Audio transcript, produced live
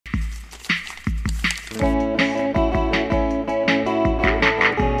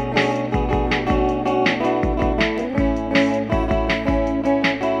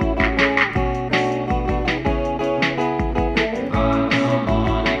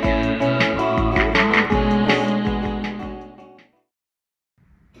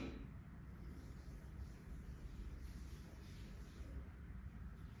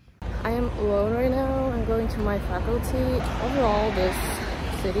I am alone right now. I'm going to my faculty. Overall, this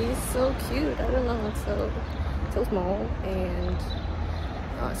city is so cute. I don't know, it's so small and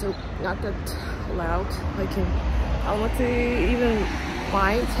so not that loud. Like in Almaty, even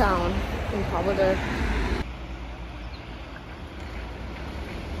my town in Pavlodar.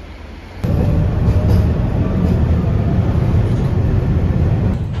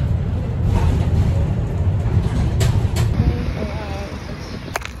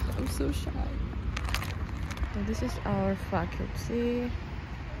 So shy. So this is our faculty.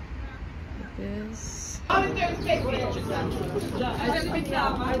 Like this. So our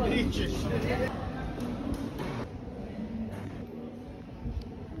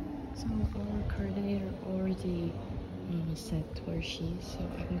coordinator already said where she is, so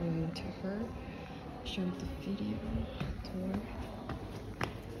I'm going to her, show the video tour.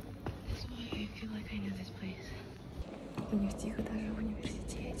 That's why I feel like I know this place. У них тихо даже в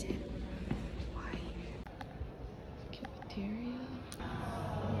университете. Why? Cafeteria.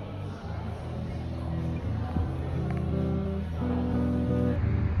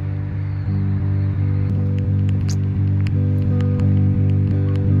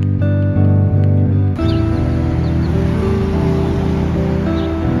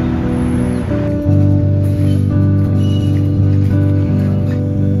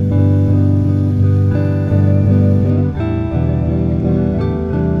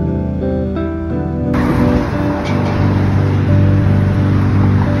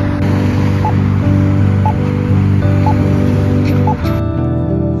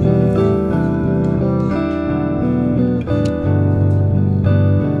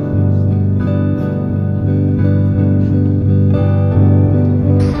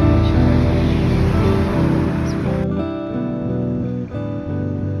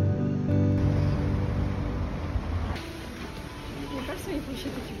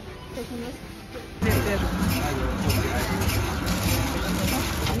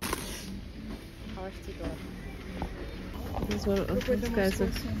 Здесь выпускается.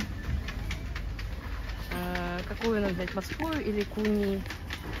 Какую надо взять? Морскую или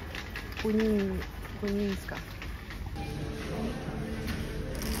кунинска?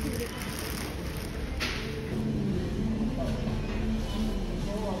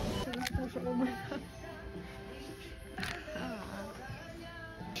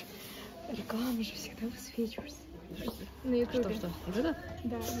 Реклама же всегда высвечивается. На ютубе. Что? Вот это?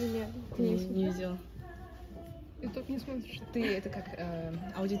 Да, нет, ты не видела. Ютуб не смотришь. Ты это как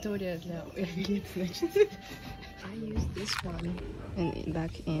аудитория для лиц, значит. I use this one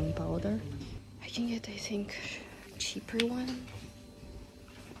back in Pavlodar. I can get, I think, cheaper one.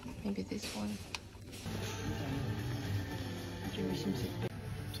 Maybe this one. 385.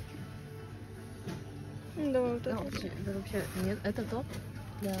 Да, вот это. Это вообще нет, это топ.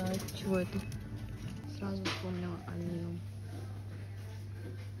 Для чего это? Сразу вспомнила о нем.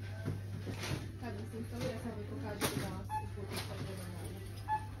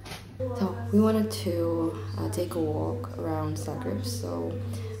 So we wanted to take a walk around Zagreb, so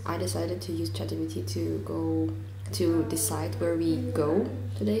I decided to use ChatGPT to decide where we go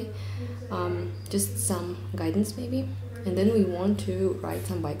today. Just some guidance maybe, and then we want to ride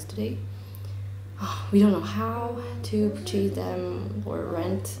some bikes today. We don't know how to purchase them or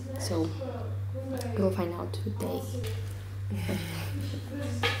rent, so we'll find out today.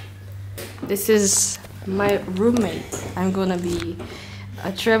 This is my roommate. I'm gonna be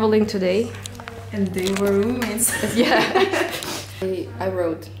traveling today. And they were roommates. Yeah. I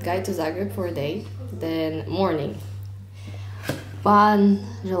wrote Guide to Zagreb for a day, then morning. Ban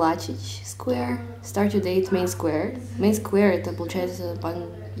Jelačić Square. Start your day at Main Square. Main Square это получается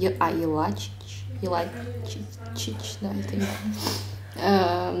Jelačić, да, I think.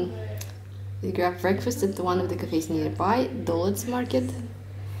 We grab breakfast at one of the cafes nearby, Dolac Market.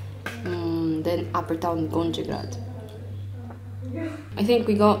 Then Upper Town Gonjigrad. I think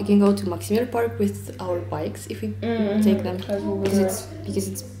we can go to Maximir Park with our bikes if we take them, because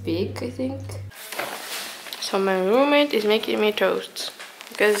it's big, I think. So my roommate is making me toast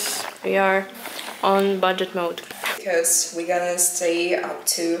because we are on budget mode. Because we're gonna stay up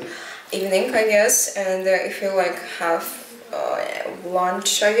to evening, I guess, and if you like have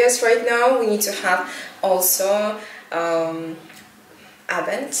lunch, I guess right now we need to have also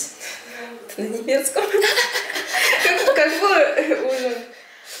Abend. это на немецком. Как бы ужин.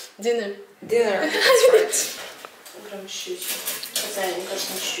 Dinner. Dinner, that's right. Утром чуть-чуть. Хотя, мне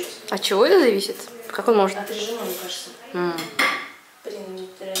кажется, не чуть-чуть. От чего это зависит? Как он может? От режима, мне кажется. Блин,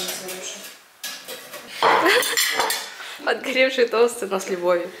 реально хороший. Отгоревшие тосты, но с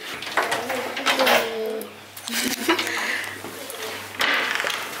любовью.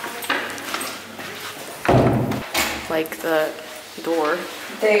 Like the door.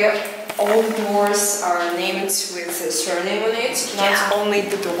 All doors are named with a surname on it. Not only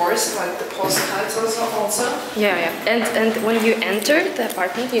the doors, but the postcards also. Yeah. And when you enter the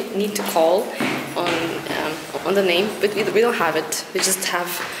apartment, you need to call on the name, but we don't have it. We just have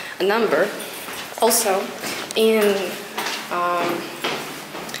a number. Also, in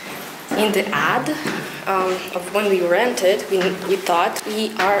the ad of when we rented, we thought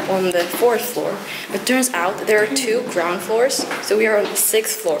we are on the 4th floor, but turns out there are 2 ground floors, so we are on the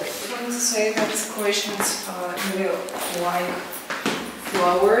 6th floor. I want to say that Croatians really like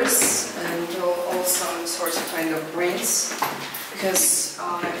flowers and also sorts of kind of prints, because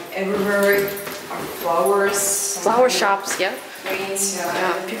everywhere are flowers. Flower shops, yeah. Prints,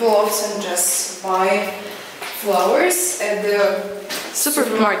 yeah. People often just buy flowers at the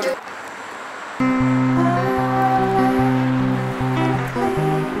Supermarket.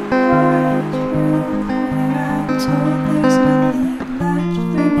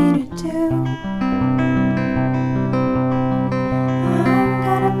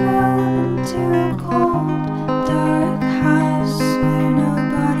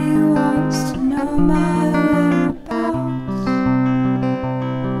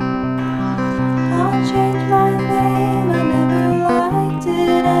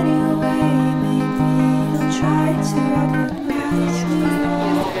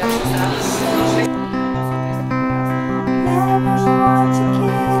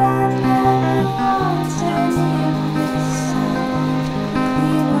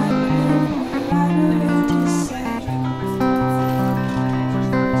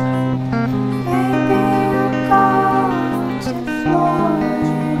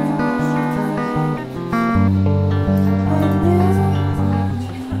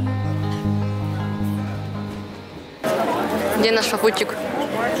 Где наш попутчик?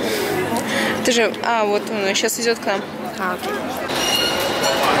 Ты же... А, вот он сейчас идет к нам. Окей.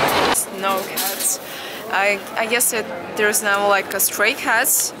 No cats. I guess there's now like a stray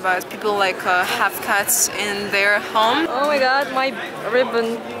cats, but people like have cats in their home. Oh my god, my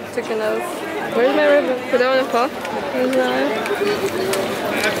ribbon taken off. Where's my ribbon? Куда он упал? Не знаю.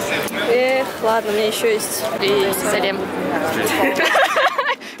 Эх, ладно, у меня еще есть. И Салем.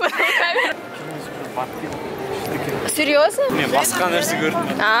 Серьезно? Не, басқа нәрсе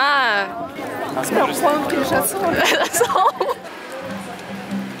көрдім. Қолым келе жатсың.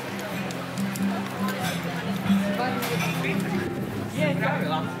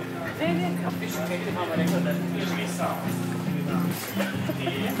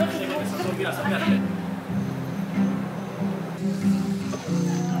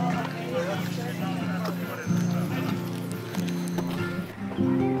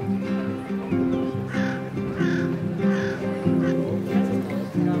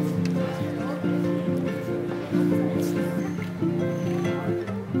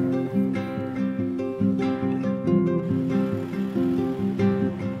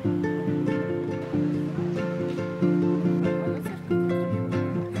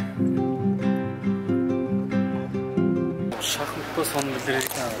 Шахматты соны білдіреді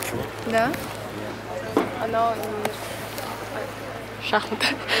екен. Да? Оно...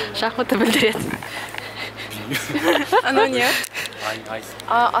 Шахматы білдіреді. Оно нет. Ай.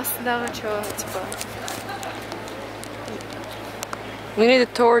 А астындағы что, типа... We need a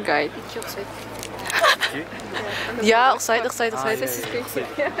tour guide. Я, ұқсайды.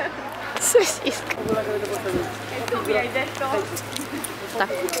 Сосиска. Так,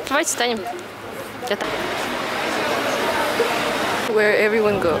 давайте станем. Where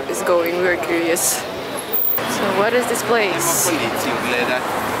everyone is going, we're curious. So what is this place?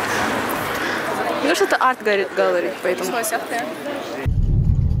 Ну что-то арт-галерея, поэтому.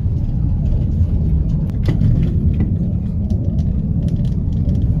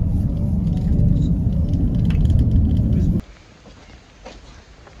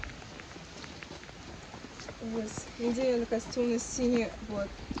 Неделя на костюм синий, вот.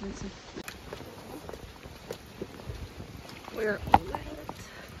 We're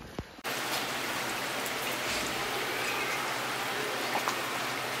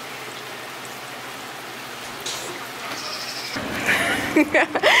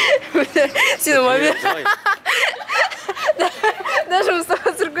Син маме. Даже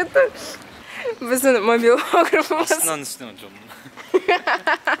Мустафа Сургуту. Біздің мобил группамыз. Астынан үстіне жом.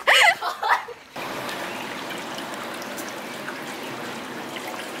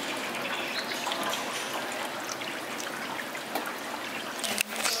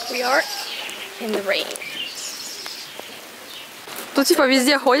 We are in the rain. Тут типа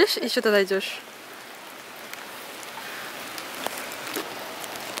везде ходишь и что-то найдешь.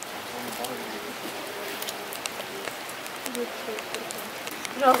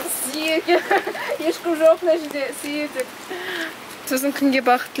 Жалғыз сүйек. Ешкім жоқ мына жерде сүйедік. Сосын күнге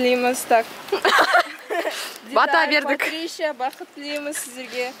бақыт тілейміз. Так. Бата бердік. Патрища, бақыт тілейміз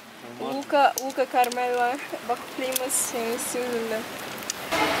сіздерге. Лука Кармела, бақыт тілейміз. Сені сүйдімді.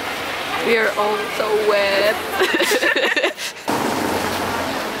 We are all so wet.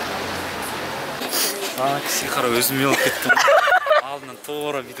 Кісі қара өзіме алып кеттім. Алдынан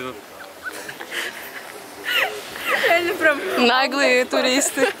тура бүйтіп. Они прям наглые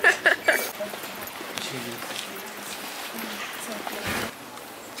туристы.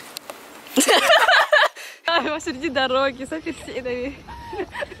 Посреди дороги с апельсинами.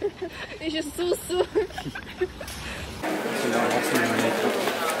 Еще сусу.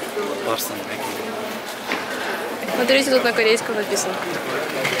 Смотрите, тут на корейском написано.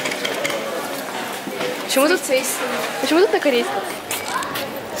 Почему тут на корейском?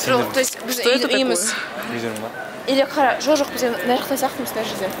 То есть, что это такое? Или жожок, на жақта сақтымыз на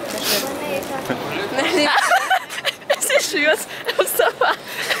жерде. Здесь живет сова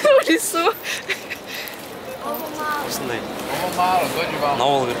в лесу.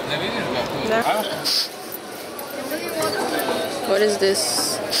 What is this?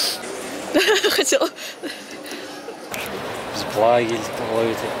 Хотела. Біз былай келдік, былай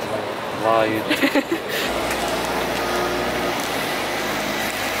өтіп, былай өтіп.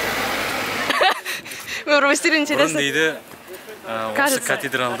 Бұрын интересно. Бұрын дейді, осы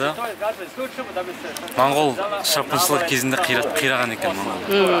катедралда моңғол шапқыншылар кезінде қираған екен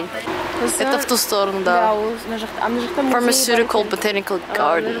моңғол. Это в ту сторону, да. Pharmaceutical Botanical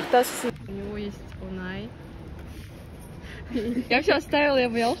Garden. У него есть Унай. Я все оставила, я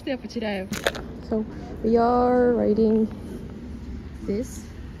боялась, что я потеряю. So, we are writing this.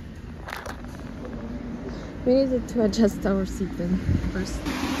 We needed to adjust our sequence first.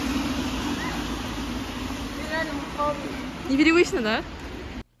 Непривычно, да?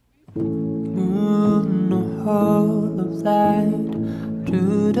 Hall of light,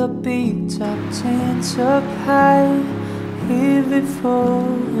 through the big top tents up high, here before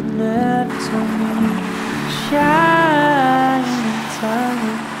and after me, shining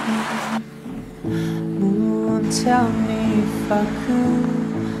time. Moon, tell me if I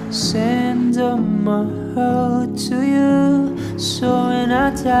could send all my heart to you, so when I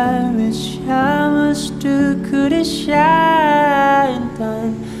die, wish I must do, could it shine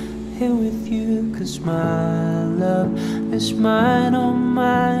down here with you, 'cause my love is mine, oh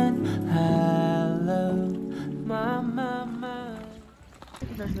mine, I love my.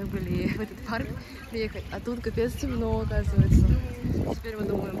 Должны были в этот парк приехать, а тут капец темно, оказывается. Теперь мы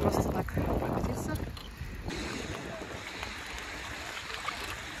думаем просто так прокатиться.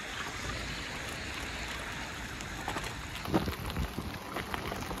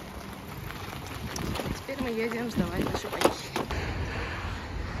 Теперь мы едем сдавать наши байки.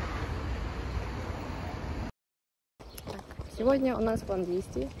 Сегодня у нас план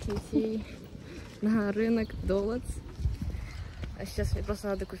действий идти на рынок Долац. А сейчас мне просто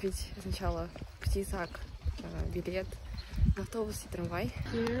надо купить сначала птицак, билет на автобус и трамвай.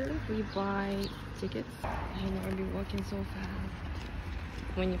 Here we buy tickets. And we'll be walking so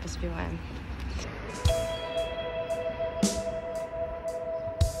fast. Мы не поспеваем.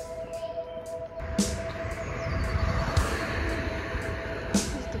 This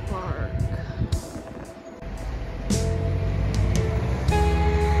is the park.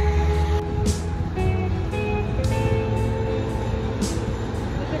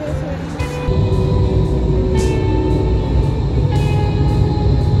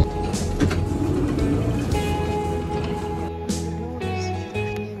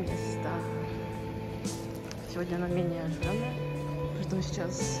 Сегодня она менее ожиданная, потому что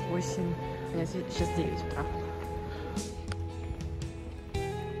сейчас 8, нет, сейчас 9 утра.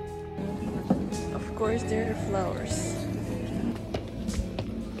 Of course, there are flowers.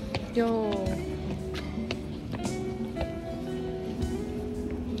 Yo,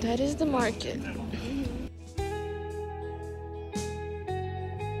 that is the market.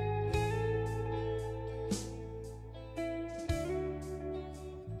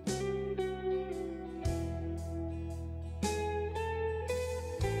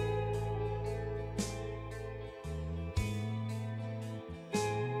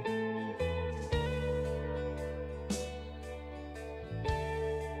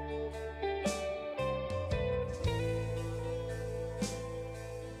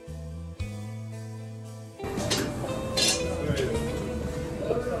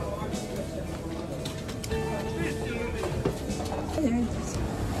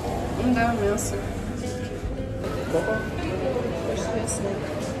 мясо. Больше мясо.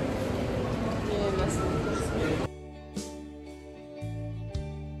 Не, мясо не хочется.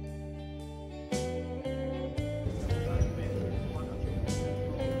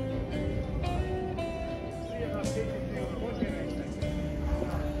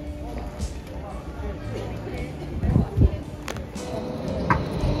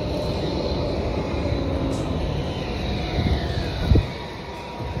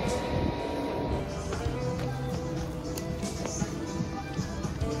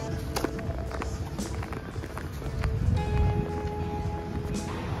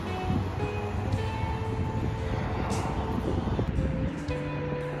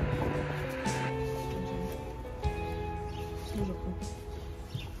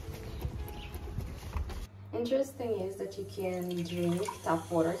 Interesting is that you can drink tap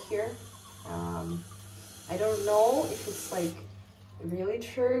water here. I don't know if it's like really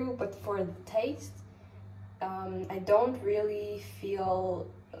true, but for the taste, I don't really feel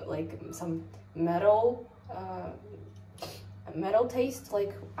like some metal taste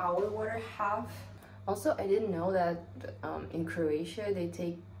like our water have. Also, I didn't know that in Croatia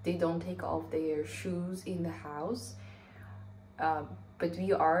they don't take off their shoes in the house. But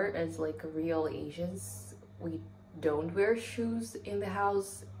we are, as like real Asians, we don't wear shoes in the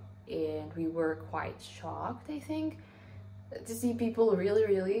house, and we were quite shocked, I think, to see people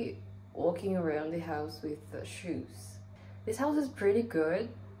really walking around the house with shoes. This house is pretty good.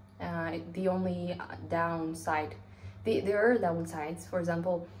 The only downside, there are downsides. For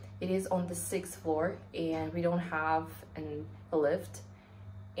example, it is on the 6th floor and we don't have a lift,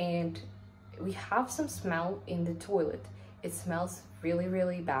 and we have some smell in the toilet. It smells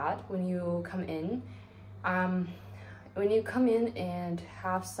really bad when you come in. When you come in and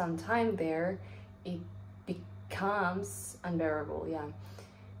have some time there, it becomes unbearable, yeah.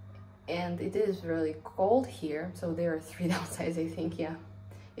 And it is really cold here, so there are 3 downsides, I think, yeah.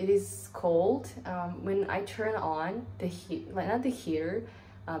 It is cold. When I turn on the heat, like not the heater,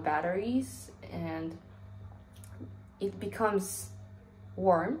 batteries, and it becomes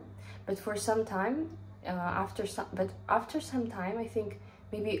warm, but for some time, after some time, I think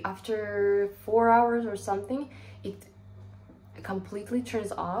maybe after 4 hours or something, it completely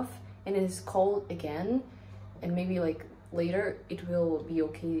turns off and it is cold again, and maybe like later it will be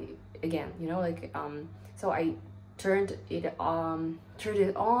okay again, you know, like so I turned it on.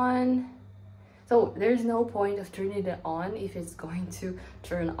 So there's no point of turning it on if it's going to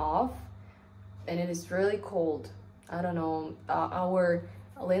turn off, and it is really cold. I don't know, our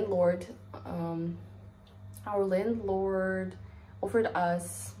landlord offered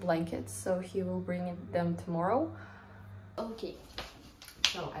us blankets, so he will bring them tomorrow. Okay,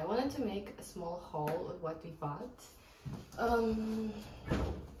 so I wanted to make a small haul of what we bought. On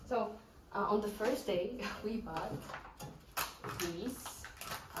the first day we bought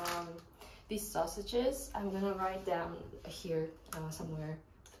these sausages. I'm gonna write down here somewhere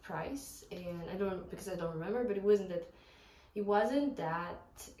the price, and because I don't remember, but it wasn't that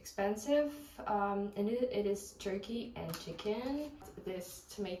expensive, and it is turkey and chicken. This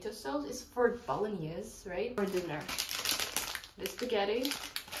tomato sauce is for bolognese, right? For dinner. The spaghetti,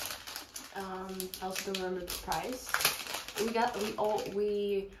 I also don't remember the price.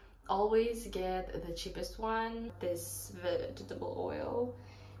 We always get the cheapest one. This vegetable oil,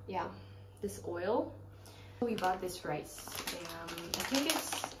 yeah, this oil. We bought this rice. I think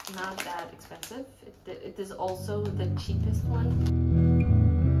it's not that expensive. It is also the cheapest one.